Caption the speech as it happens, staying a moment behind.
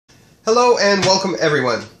Hello and welcome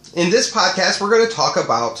everyone. In this podcast we're going to talk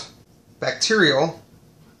about bacterial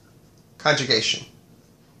conjugation.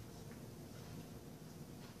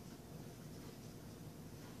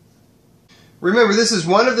 Remember, this is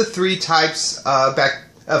one of the three types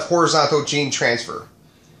of horizontal gene transfer: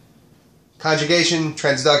 conjugation,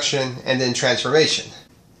 transduction, and then transformation.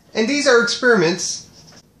 And these are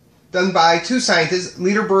experiments done by two scientists,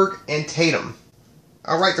 Lederberg and Tatum.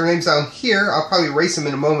 I'll write their names down here. I'll probably erase them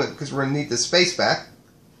in a moment because we're going to need the space back.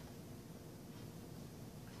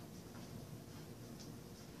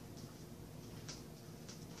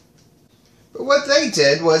 But what they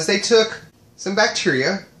did was they took some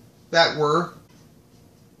bacteria that were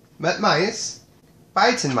met minus,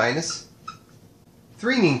 biotin minus,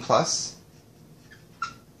 threonine plus,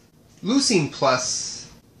 leucine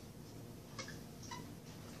plus,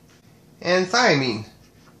 and thiamine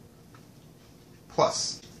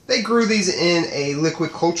plus. They grew these in a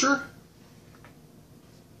liquid culture.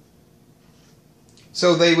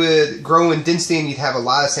 So they would grow in density and you'd have a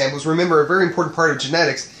lot of samples. Remember, a very important part of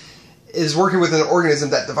genetics is working with an organism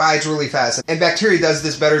that divides really fast. And bacteria does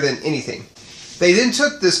this better than anything. They then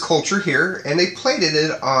took this culture here and they plated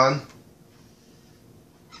it on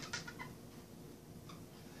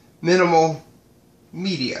minimal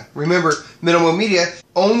media. Remember, minimal media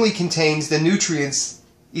only contains the nutrients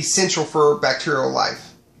essential for bacterial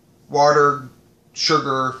life: water,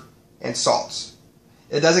 sugar, and salts.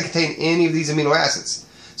 It doesn't contain any of these amino acids.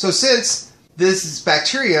 So since this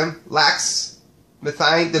bacterium lacks the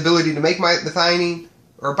ability to make methionine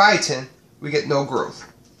or biotin, we get no growth.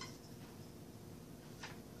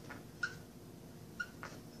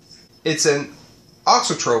 It's an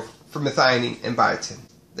auxotroph for methionine and biotin.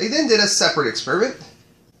 They then did a separate experiment,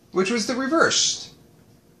 which was the reverse.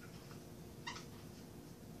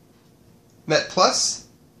 Met plus,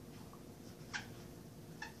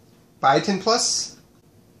 biotin plus,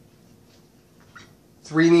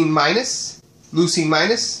 threonine minus, leucine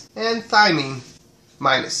minus, and thiamine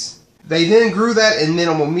minus. They then grew that in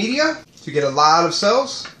minimal media to get a lot of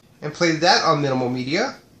cells and plated that on minimal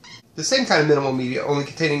media. The same kind of minimal media, only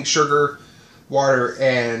containing sugar, water,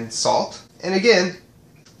 and salt. And again,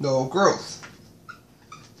 no growth,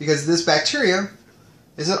 because this bacteria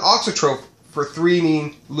is an auxotroph for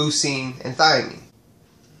threonine, leucine, and thiamine.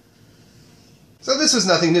 So this was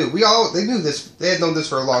nothing new. They knew this. They had known this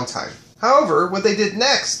for a long time. However, what they did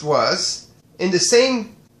next was, in the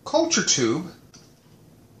same culture tube,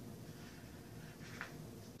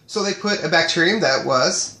 so they put a bacterium that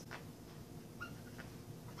was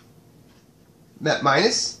met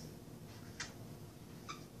minus,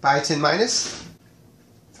 biotin minus,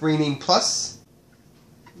 threonine plus,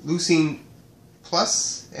 leucine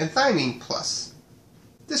plus, and thiamine plus.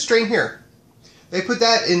 This strain here. They put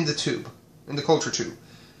that in the tube, in the culture tube.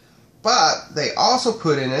 But they also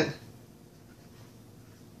put in it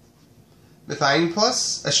methionine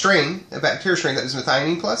plus, a bacteria strain that was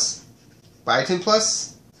methionine plus, biotin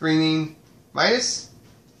plus, threonine minus,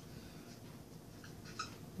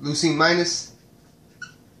 leucine minus,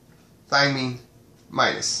 thiamine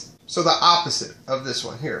minus. So the opposite of this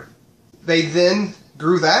one here. They then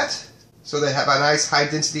grew that so they have a nice high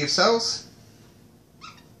density of cells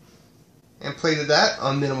and plated that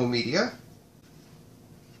on minimal media.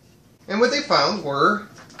 And what they found were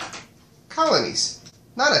colonies.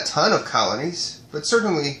 Not a ton of colonies, but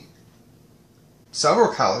certainly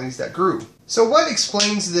several colonies that grew. So what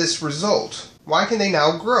explains this result? Why can they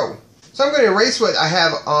now grow? So I'm going to erase what I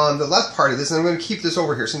have on the left part of this, and I'm going to keep this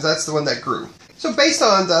over here since that's the one that grew. So based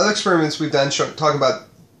on the other experiments we've done talking about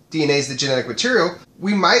DNA as the genetic material,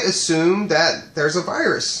 we might assume that there's a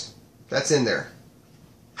virus that's in there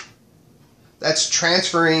that's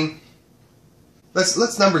transferring.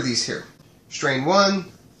 Let's number these here. Strain 1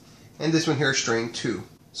 and this one here, strain 2.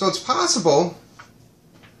 So it's possible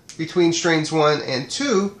between strains 1 and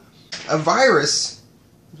 2, a virus,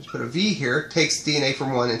 just put a V here, takes DNA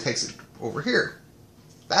from 1 and takes it over here.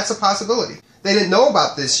 That's a possibility. They didn't know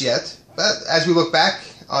about this yet, but as we look back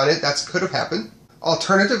on it, that could have happened.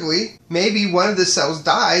 Alternatively, maybe one of the cells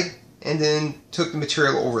died and then took the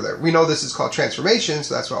material over there. We know this is called transformation,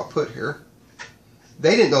 so that's what I'll put here.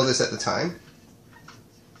 They didn't know this at the time.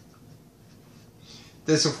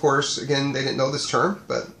 This, of course, again, they didn't know this term,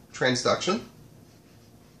 but transduction.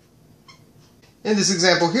 In this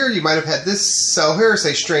example here, you might have had this cell here,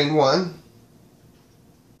 say strain 1,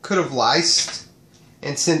 could have lysed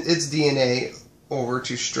and sent its DNA over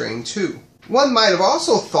to strain 2. One might have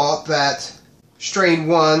also thought that strain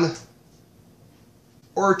 1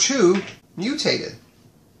 or 2 mutated.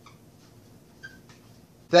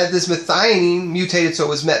 that this methionine mutated so it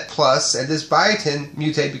was met plus, and this biotin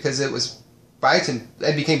mutated because it was biotin,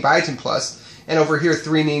 it became biotin plus, and over here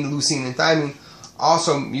threonine, leucine, and thymine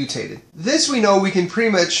also mutated. This we know we can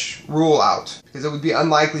pretty much rule out, because it would be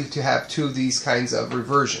unlikely to have two of these kinds of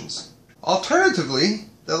reversions. Alternatively,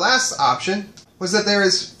 the last option was that there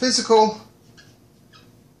is physical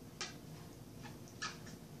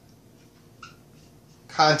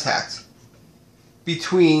contact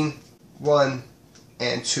between 1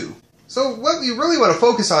 and 2. So what we really want to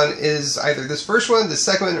focus on is either this first one, the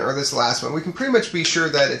second one, or this last one. We can pretty much be sure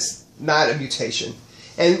that it's not a mutation.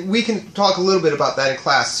 And we can talk a little bit about that in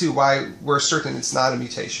class too, why we're certain it's not a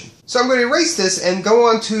mutation. So I'm going to erase this and go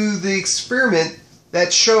on to the experiment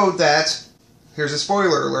that showed that, here's a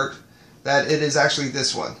spoiler alert, that it is actually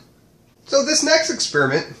this one. So this next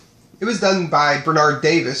experiment, it was done by Bernard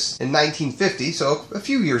Davis in 1950, so a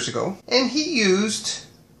few years ago, and he used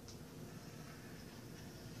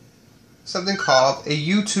something called a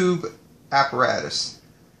U-tube apparatus.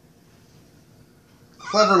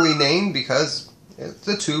 Cleverly named because it's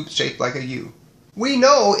a tube shaped like a U. We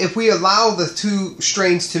know if we allow the two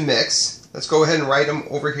strains to mix, let's go ahead and write them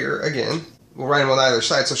over here again. We'll write them on either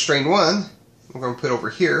side. So strain 1, we're going to put over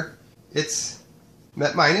here, it's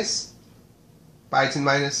met minus, biotin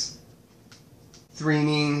minus,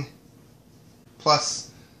 threonine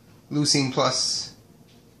plus, leucine plus,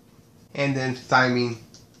 and then thymine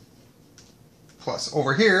plus.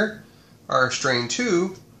 Over here, our strain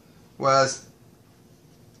 2 was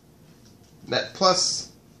met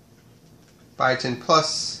plus, biotin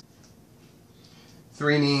plus,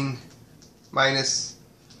 threonine minus,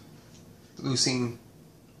 leucine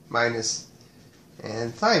minus,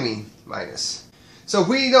 and thymine minus. So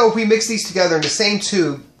we know if we mix these together in the same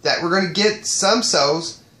tube that we're going to get some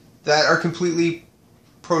cells that are completely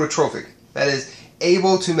prototrophic, that is,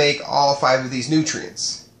 able to make all 5 of these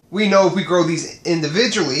nutrients. We know if we grow these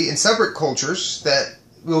individually in separate cultures that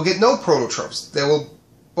we'll get no prototrophs. They will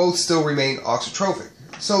both still remain auxotrophic.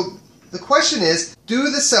 So the question is, do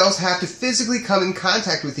the cells have to physically come in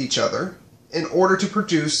contact with each other in order to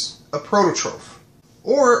produce a prototroph?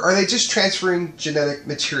 Or are they just transferring genetic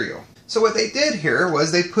material? So what they did here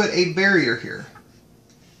was they put a barrier here.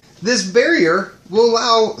 This barrier will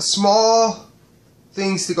allow small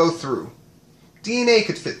things to go through. DNA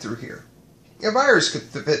could fit through here. A virus could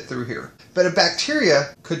fit through here. But a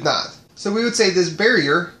bacteria could not. So we would say this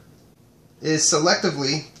barrier is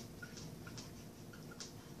selectively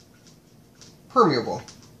permeable.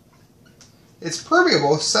 It's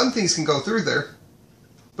permeable, some things can go through there,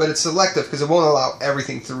 but it's selective because it won't allow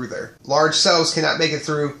everything through there. Large cells cannot make it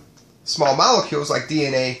through small molecules like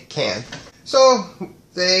DNA can. So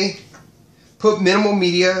they put minimal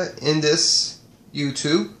media in this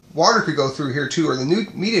U-tube. Water could go through here too, or the new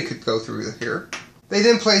media could go through here. They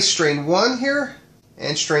then placed strain 1 here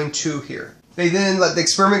and strain 2 here. They then let the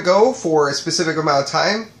experiment go for a specific amount of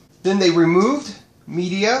time. Then they removed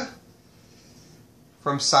media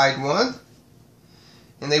from side 1,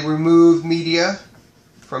 and they removed media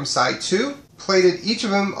from side 2, plated each of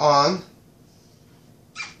them on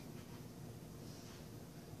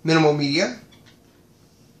minimal media,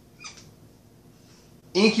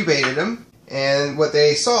 incubated them, and what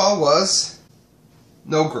they saw was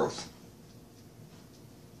no growth.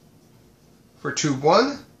 For tube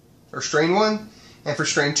 1, or strain 1, and for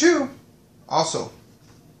strain 2, also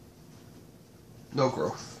no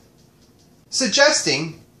growth.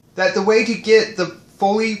 Suggesting that the way to get the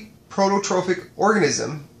fully prototrophic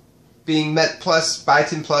organism, being met plus,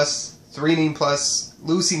 biotin plus, threonine plus,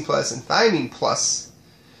 leucine plus, and thymine plus,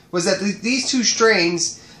 was that these two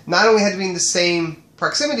strains not only had to be in the same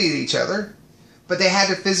proximity to each other, but they had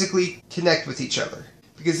to physically connect with each other,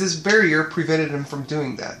 because this barrier prevented them from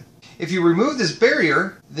doing that. If you remove this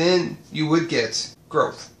barrier, then you would get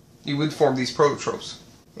growth. You would form these prototrophs.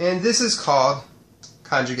 And this is called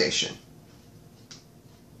conjugation.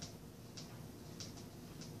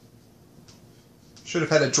 Should have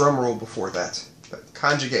had a drum roll before that, but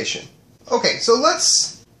conjugation. Okay, so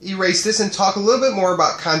let's erase this and talk a little bit more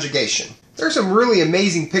about conjugation. There's some really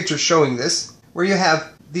amazing pictures showing this, where you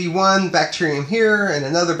have the one bacterium here and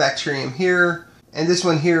another bacterium here, and this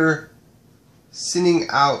one here sending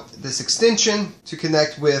out this extension to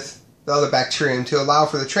connect with the other bacterium to allow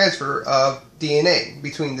for the transfer of DNA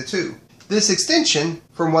between the two. This extension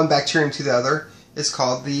from one bacterium to the other is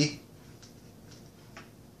called the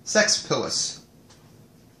sex pilus.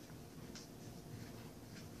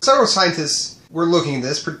 Several scientists were looking at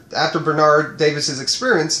this after Bernard Davis's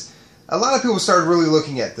experiments. A lot of people started really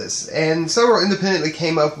looking at this, and several independently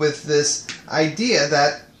came up with this idea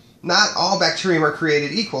that not all bacterium are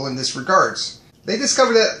created equal in this regards. They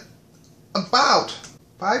discovered that about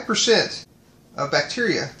 5% of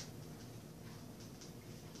bacteria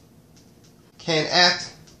can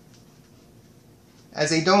act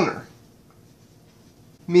as a donor.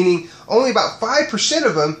 Meaning only about 5%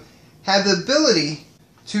 of them have the ability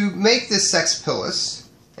to make this sex pilus,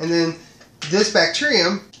 and then this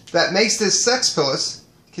bacterium that makes this sex pilus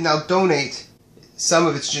can now donate some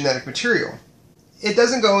of its genetic material. It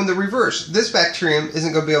doesn't go in the reverse. This bacterium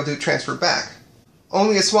isn't going to be able to transfer back.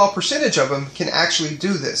 Only a small percentage of them can actually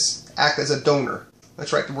do this, act as a donor.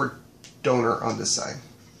 Let's write the word donor on this side.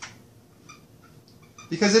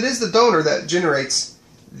 Because it is the donor that generates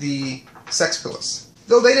the sex pilus.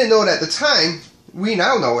 Though they didn't know it at the time, we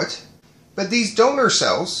now know it. But these donor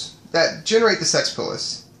cells that generate the sex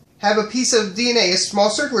pilus have a piece of DNA, a small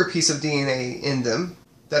circular piece of DNA in them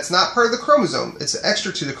that's not part of the chromosome, it's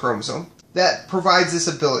extra to the chromosome, that provides this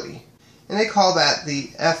ability. And they call that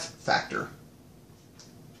the F factor.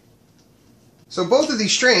 So both of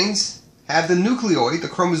these strains have the nucleoid, the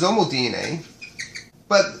chromosomal DNA,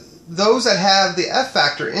 but those that have the F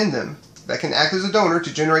factor in them, that can act as a donor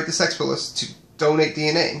to generate the sex pilus, to donate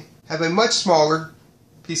DNA, have a much smaller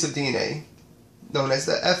piece of DNA known as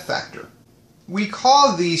the F factor. We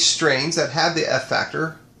call these strains that have the F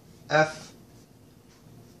factor F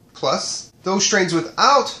plus. Those strains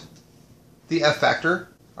without the F factor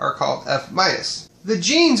are called F minus. The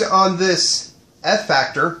genes on this F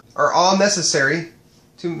factor are all necessary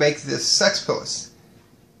to make this sex pilus.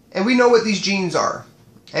 And we know what these genes are.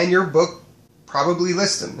 And your book probably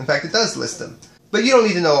lists them. In fact, it does list them. But you don't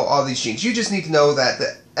need to know all these genes. You just need to know that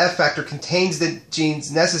the F factor contains the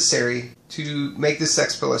genes necessary to make this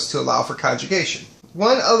sex pilus to allow for conjugation.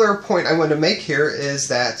 One other point I want to make here is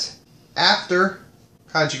that after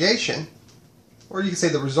conjugation, or you can say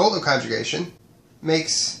the result of conjugation,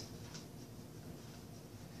 makes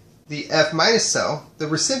the F minus cell, the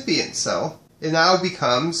recipient cell, it now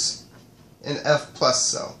becomes an F plus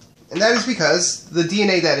cell. And that is because the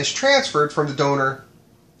DNA that is transferred from the donor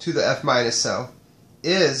to the F minus cell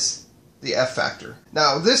is the F factor.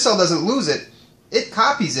 Now this cell doesn't lose it, it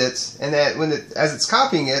copies it, and that as it's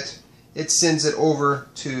copying it, it sends it over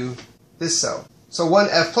to this cell. So one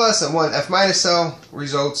F plus and one F minus cell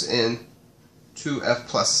results in two F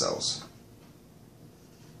plus cells.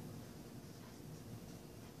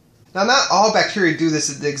 Now not all bacteria do this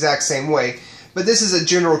the exact same way, but this is a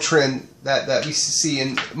general trend that we see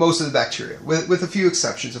in most of the bacteria, with a few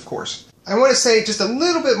exceptions, of course. I want to say just a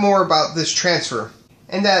little bit more about this transfer,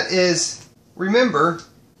 and that is, remember,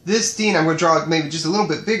 this DNA, I'm going to draw it maybe just a little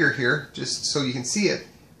bit bigger here, just so you can see it.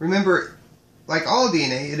 Remember, like all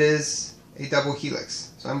DNA, it is a double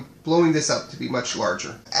helix. So I'm blowing this up to be much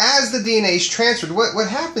larger. As the DNA is transferred, what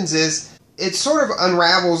happens is it sort of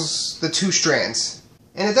unravels the two strands.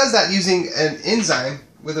 And it does that using an enzyme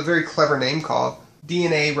with a very clever name called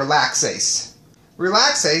DNA relaxase.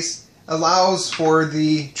 Relaxase allows for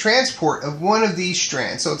the transport of one of these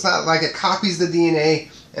strands. So it's not like it copies the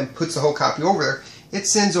DNA and puts the whole copy over there. It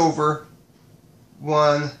sends over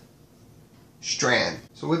one strand.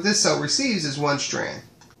 So what this cell receives is one strand.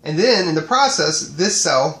 And then in the process, this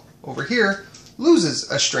cell over here loses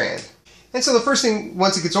a strand. And so the first thing,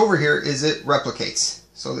 once it gets over here, is it replicates.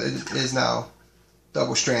 So it is now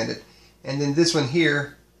double-stranded. And then this one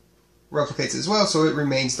here replicates as well, so it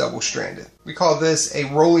remains double-stranded. We call this a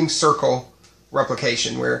rolling circle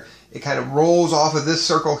replication, where it kind of rolls off of this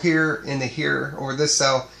circle here into here over this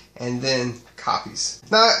cell and then copies.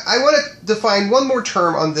 Now I want to define one more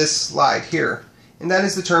term on this slide here, and that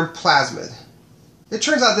is the term plasmid. It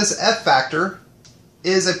turns out this F factor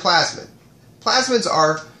is a plasmid. Plasmids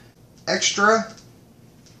are extra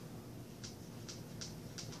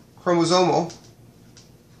chromosomal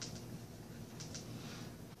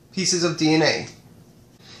pieces of DNA.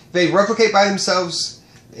 They replicate by themselves,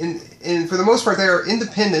 and for the most part they are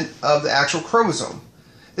independent of the actual chromosome.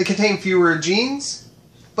 They contain fewer genes,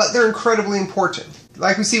 but they're incredibly important.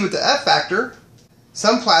 Like we see with the F factor,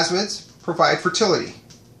 some plasmids provide fertility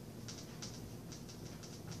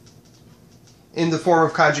in the form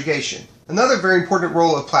of conjugation. Another very important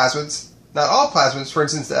role of plasmids, not all plasmids, for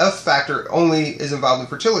instance the F factor only is involved in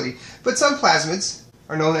fertility, but some plasmids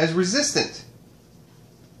are known as resistant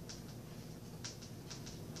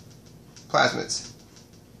plasmids.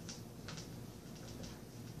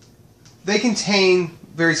 They contain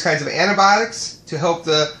various kinds of antibiotics to help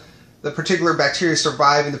the particular bacteria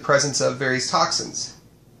survive in the presence of various toxins.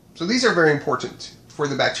 So these are very important for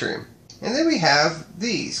the bacterium. And then we have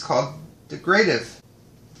these called degradative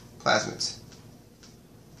plasmids.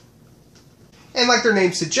 And like their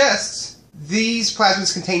name suggests, these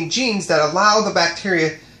plasmids contain genes that allow the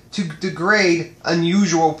bacteria to degrade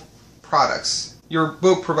unusual products. Your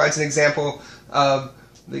book provides an example of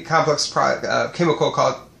the complex chemical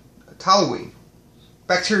called toluene.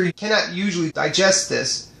 Bacteria cannot usually digest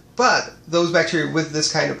this, but those bacteria with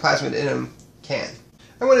this kind of plasmid in them can.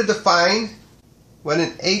 I want to define what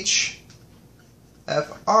an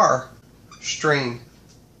HFR strain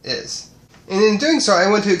is. And in doing so, I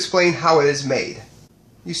want to explain how it is made.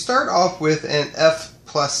 You start off with an F+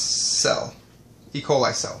 cell, E.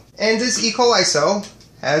 coli cell. And this E. coli cell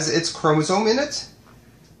has its chromosome in it.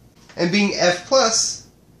 And being F+,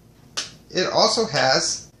 it also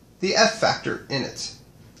has the F factor in it.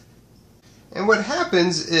 And what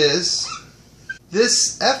happens is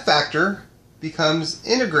this F factor becomes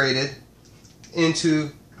integrated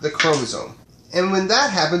into the chromosome. And when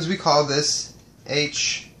that happens, we call this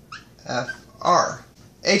HFR.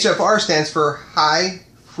 HFR stands for high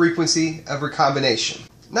frequency of recombination.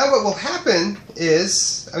 Now what will happen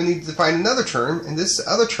is I need to find another term, and this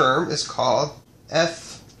other term is called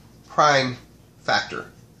F prime factor.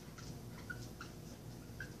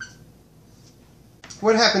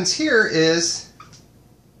 What happens here is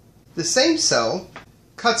the same cell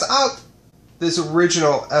cuts out this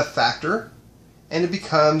original F factor and it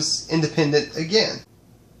becomes independent again.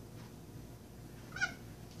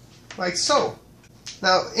 Like so.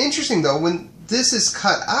 Now, interesting though, when this is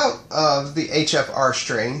cut out of the HFR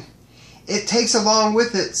strain, it takes along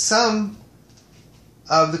with it some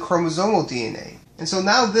of the chromosomal DNA. And so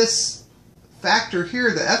now this factor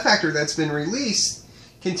here, the F factor that's been released,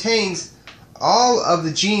 contains all of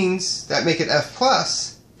the genes that make it F+,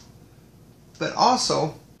 but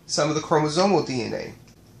also some of the chromosomal DNA.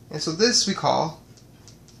 And so this we call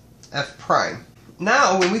F prime.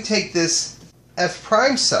 Now when we take this F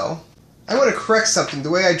prime cell, I want to correct something. The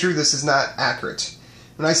way I drew this is not accurate.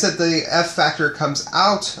 When I said the F factor comes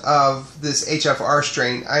out of this HFR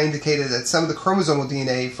strain, I indicated that some of the chromosomal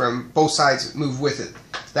DNA from both sides move with it.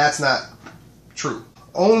 That's not true.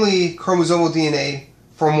 Only chromosomal DNA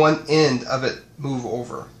from one end of it move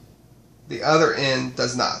over. The other end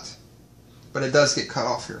does not. But it does get cut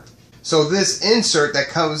off here. So this insert that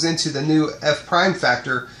comes into the new F prime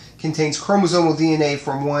factor contains chromosomal DNA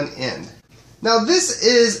from one end. Now this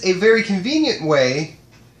is a very convenient way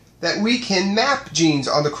that we can map genes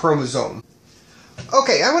on the chromosome.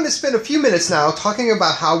 Okay, I want to spend a few minutes now talking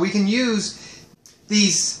about how we can use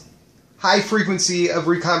these high frequency of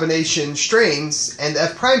recombination strains and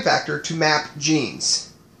F prime factor to map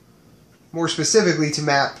genes. More specifically, to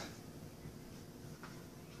map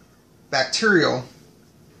bacterial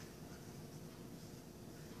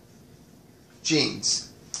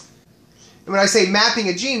genes. And when I say mapping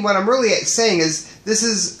a gene, what I'm really saying is this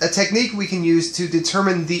is a technique we can use to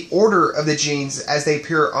determine the order of the genes as they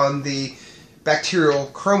appear on the bacterial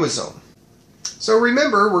chromosome. So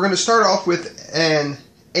remember, we're going to start off with an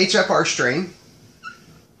HFR strain.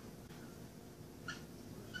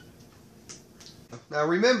 Now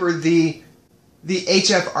remember, the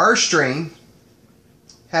HFR strain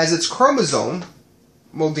has its chromosomal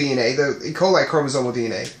DNA, the E. coli chromosomal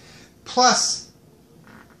DNA, plus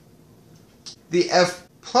the F+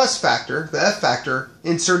 factor, the F factor,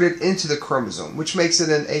 inserted into the chromosome, which makes it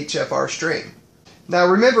an HFR strain. Now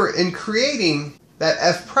remember, in creating that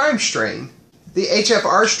F prime strain, the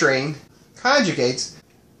HFR strain conjugates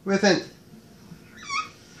with an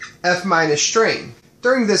F- strain.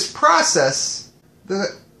 During this process,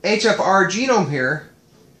 the HFR genome here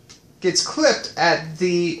gets clipped at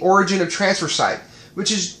the origin of transfer site,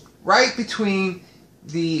 which is right between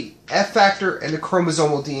the F factor and the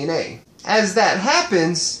chromosomal DNA. As that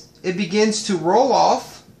happens, it begins to roll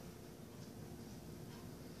off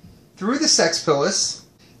through the sex pilus,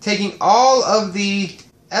 taking all of the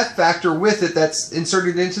F factor with it that's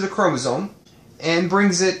inserted into the chromosome, and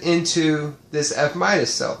brings it into this F-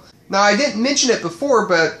 cell. Now I didn't mention it before,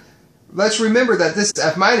 but let's remember that this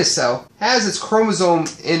F- cell has its chromosome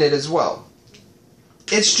in it as well.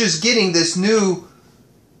 It's just getting this new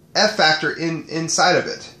F factor inside of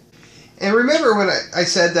it. And remember when I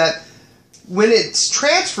said that when it's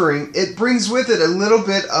transferring, it brings with it a little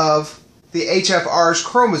bit of the HFR's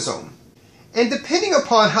chromosome. And depending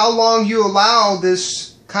upon how long you allow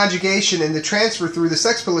this conjugation and the transfer through the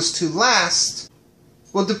sex pilus to last,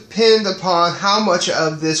 will depend upon how much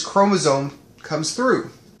of this chromosome comes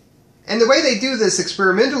through. And the way they do this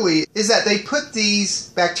experimentally is that they put these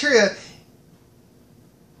bacteria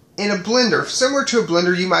in a blender, similar to a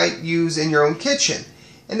blender you might use in your own kitchen.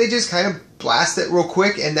 And they just kind of blast it real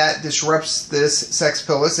quick, and that disrupts this sex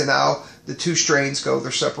pilus, and now the two strains go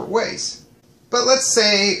their separate ways. But let's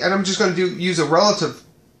say, and I'm just going to use a relative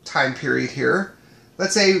time period here,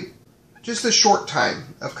 let's say just a short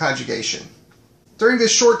time of conjugation. During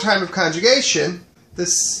this short time of conjugation,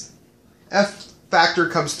 this F factor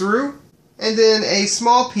comes through, and then a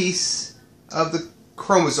small piece of the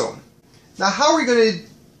chromosome. Now, how are we going to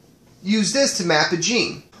use this to map a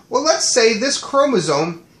gene? Well, let's say this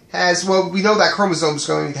chromosome has, well, we know that chromosome is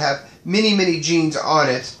going to have many, many genes on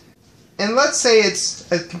it. And let's say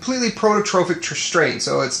it's a completely prototrophic strain,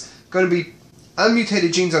 so it's going to be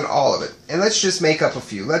unmutated genes on all of it. And let's just make up a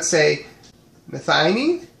few. Let's say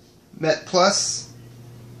methionine, met plus,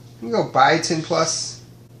 we can go biotin plus,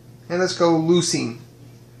 and let's go leucine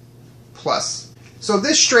plus. So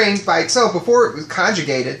this strain by itself, before it was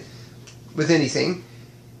conjugated with anything,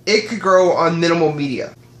 it could grow on minimal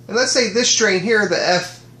media. And let's say this strain here, the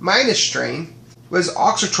F minus strain, was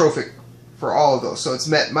auxotrophic for all of those. So it's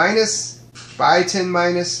met minus, biotin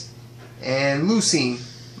minus, and leucine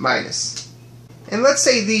minus. And let's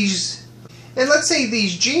say these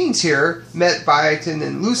genes here, met, biotin,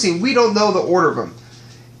 and leucine, we don't know the order of them.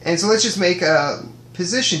 And so let's just make a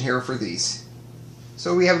position here for these.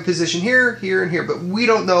 So we have a position here, here, and here, but we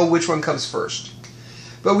don't know which one comes first.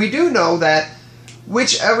 But we do know that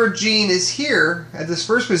whichever gene is here at this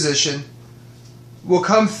first position will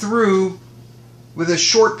come through with a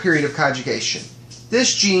short period of conjugation.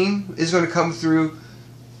 This gene is going to come through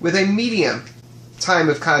with a medium time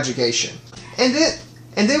of conjugation. And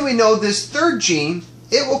then we know this third gene,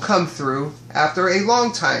 it will come through after a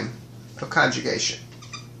long time of conjugation.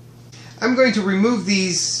 I'm going to remove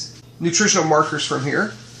these nutritional markers from here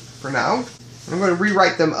for now. I'm going to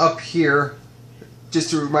rewrite them up here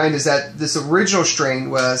just to remind us that this original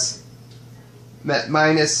strain was met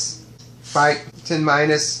minus, biotin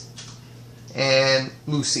minus, and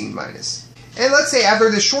leucine minus. And let's say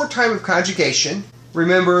after this short time of conjugation,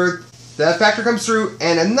 remember the F factor comes through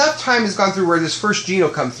and enough time has gone through where this first gene will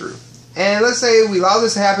come through. And let's say we allow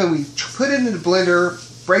this to happen, we put it in the blender,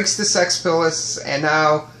 breaks the sex pillus, and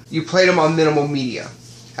now you plate them on minimal media.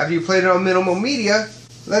 After you plate it on minimal media,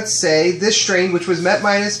 let's say this strain, which was met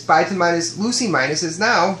minus, biotin minus, leucine minus, is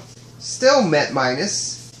now still met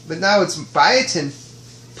minus, but now it's biotin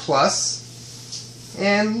plus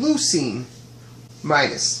and leucine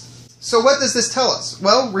minus. So what does this tell us?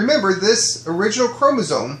 Well, remember this original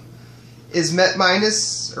chromosome is met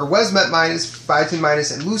minus, or was met minus, biotin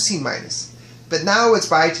minus, and leucine minus. But now it's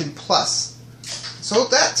biotin plus. So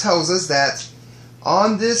that tells us that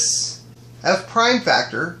on this F prime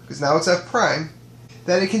factor, because now it's F prime,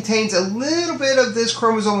 that it contains a little bit of this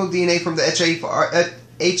chromosomal DNA from the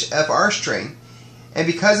HFR strain. And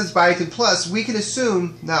because it's biotin plus, we can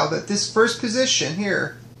assume now that this first position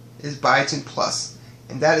here is biotin plus.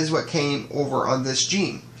 And that is what came over on this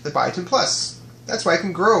gene, the biotin plus. That's why it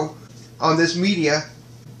can grow on this media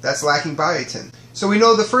that's lacking biotin. So we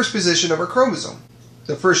know the first position of our chromosome.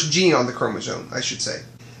 The first gene on the chromosome, I should say.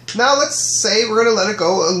 Now let's say we're going to let it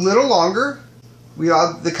go a little longer. We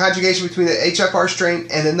allow the conjugation between the HFR strain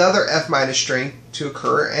and another F minus strain to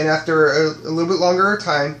occur. And after a little bit longer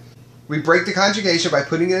time, we break the conjugation by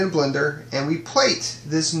putting it in a blender and we plate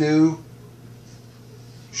this new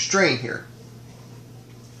strain here.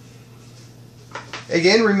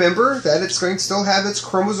 Again, remember that it's going to still have its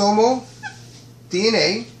chromosomal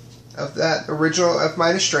DNA of that original F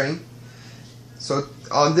minus strain. So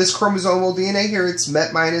on this chromosomal DNA here, it's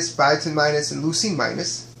met minus, biotin minus, and leucine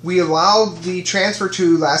minus. We allowed the transfer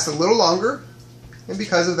to last a little longer, and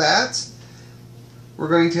because of that, we're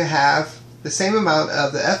going to have the same amount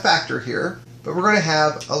of the F factor here, but we're going to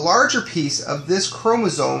have a larger piece of this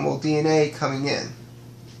chromosomal DNA coming in,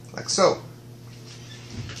 like so.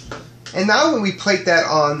 And now when we plate that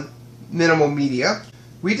on minimal media,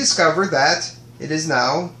 we discover that it is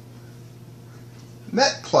now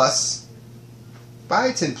met plus,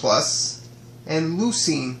 biotin plus, and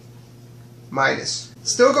leucine minus.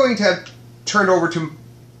 Still going to have turned over to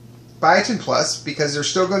biotin plus because they're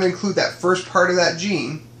still going to include that first part of that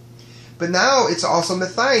gene, but now it's also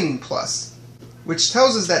methionine plus, which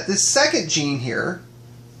tells us that this second gene here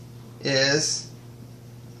is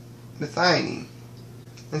methionine.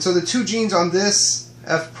 And so the two genes on this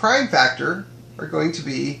F prime factor are going to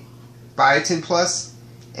be biotin plus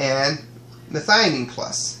and methionine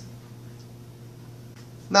plus.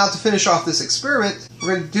 Now to finish off this experiment,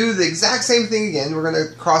 we're going to do the exact same thing again. We're going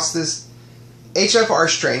to cross this HFR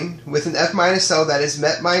strain with an F minus cell that is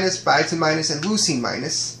met minus, biotin minus, and leucine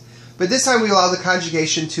minus. But this time we allow the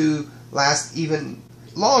conjugation to last even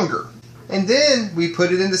longer. And then we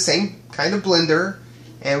put it in the same kind of blender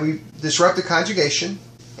and we disrupt the conjugation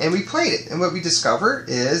and we plate it. And what we discover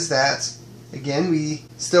is that, again,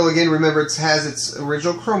 remember it has its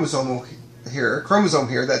original chromosome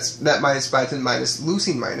here that's met minus, biotin minus,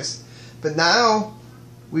 leucine minus. But now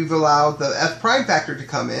we've allowed the F prime factor to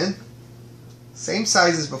come in, same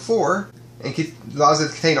size as before, and allows it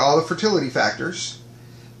to contain all the fertility factors.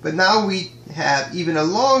 But now we have even a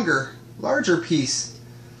larger piece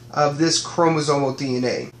of this chromosomal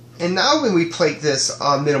DNA. And now when we plate this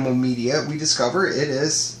on minimal media, we discover it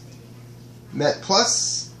is Met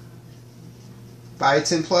plus,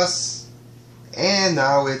 biotin plus, and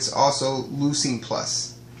now it's also leucine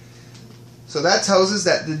plus. So that tells us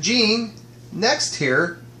that the gene next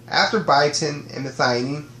here, after biotin and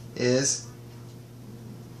methionine, is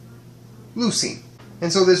leucine.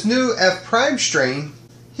 And so this new F prime strain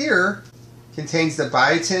here contains the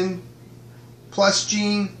biotin plus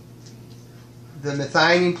gene, the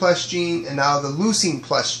methionine plus gene, and now the leucine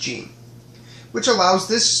plus gene, which allows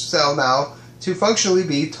this cell now to functionally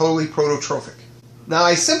be totally prototrophic. Now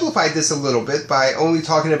I simplified this a little bit by only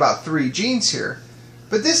talking about 3 genes here,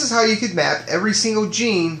 but this is how you could map every single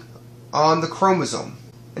gene on the chromosome.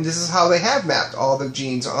 And this is how they have mapped all the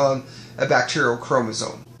genes on a bacterial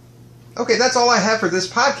chromosome. Okay, that's all I have for this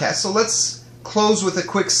podcast, so let's close with a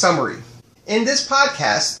quick summary. In this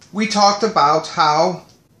podcast, we talked about the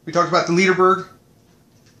Liederberg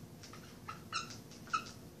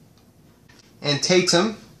and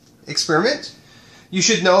Tatum experiment. You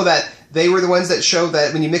should know that they were the ones that showed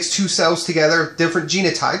that when you mix 2 cells together, different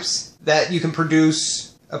genotypes, that you can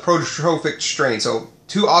produce a prototrophic strain. So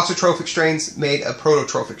 2 auxotrophic strains made a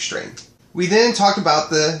prototrophic strain. We then talked about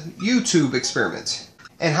the U-tube experiment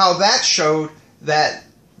and how that showed that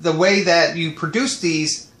the way that you produce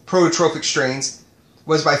these prototrophic strains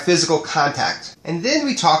was by physical contact. And then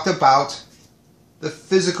we talked about the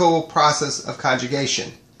physical process of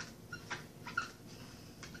conjugation.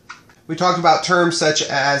 We talked about terms such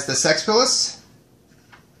as the sex pilus.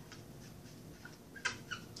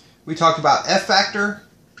 We talked about F factor,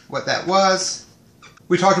 what that was.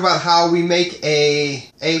 We talked about how we make a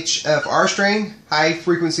HFR strain, high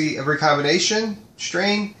frequency of recombination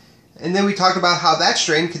strain. And then we talked about how that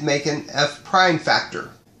strain could make an F prime factor.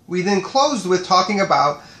 We then closed with talking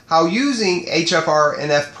about how using HFR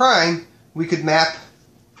and F prime we could map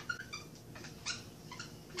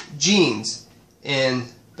genes in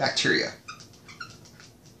bacteria.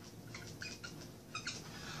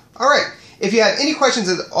 Alright, if you have any questions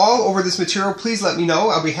at all over this material, please let me know.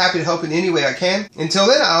 I'll be happy to help in any way I can. Until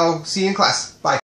then, I'll see you in class. Bye.